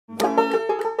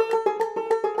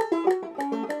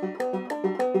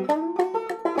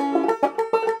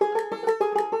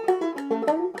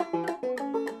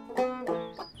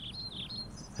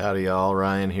Howdy y'all,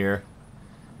 Ryan here.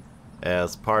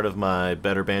 As part of my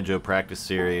Better Banjo practice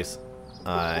series,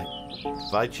 I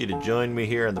invite you to join me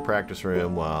here in the practice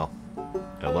room while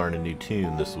I learn a new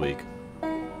tune this week.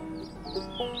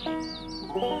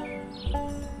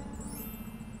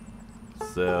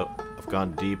 So, I've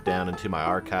gone deep down into my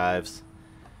archives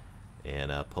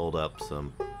and pulled up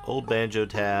some old banjo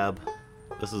tab.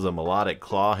 This is a melodic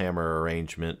clawhammer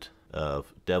arrangement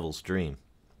of Devil's Dream.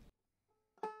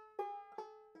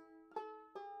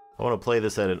 I want to play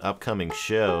this at an upcoming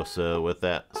show, so with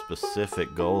that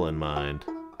specific goal in mind,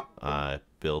 I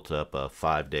built up a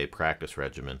 5-day practice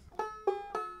regimen.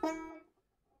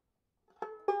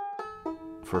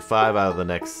 For 5 out of the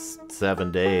next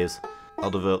 7 days, I'll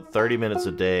devote 30 minutes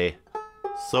a day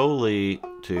solely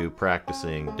to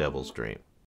practicing Devil's Dream.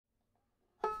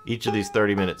 Each of these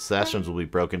 30-minute sessions will be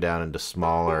broken down into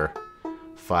smaller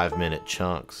 5-minute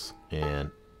chunks, and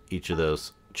each of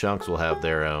those chunks will have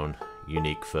their own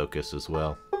unique focus as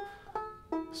well.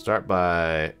 Start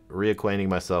by reacquainting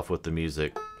myself with the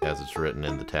music as it's written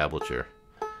in the tablature.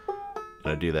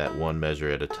 And I do that one measure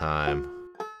at a time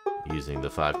using the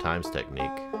 5 times technique.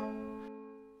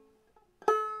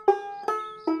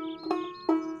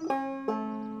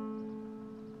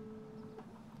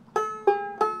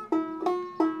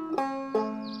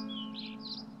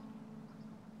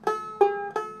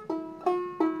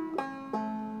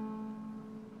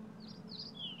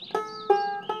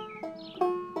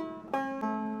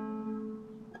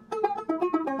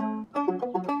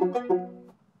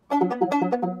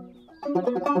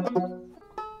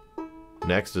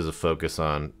 Next is a focus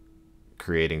on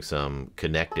creating some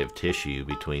connective tissue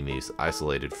between these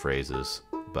isolated phrases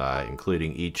by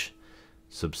including each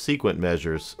subsequent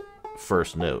measure's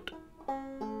first note.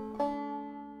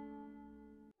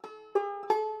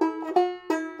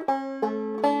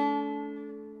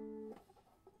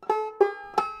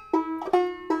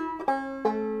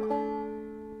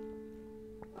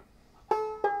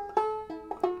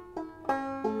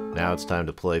 Now it's time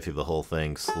to play through the whole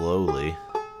thing slowly.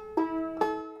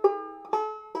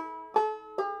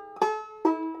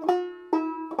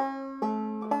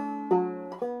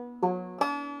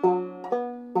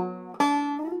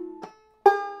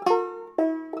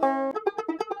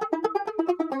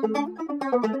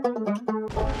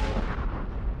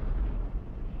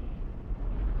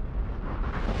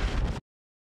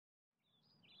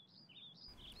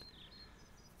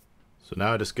 So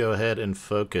now I just go ahead and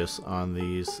focus on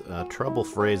these treble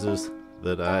phrases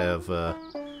that I have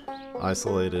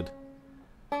isolated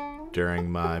during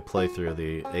my playthrough of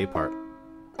the A part.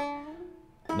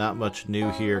 Not much new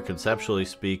here conceptually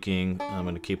speaking. I'm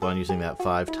going to keep on using that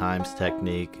 5 times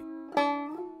technique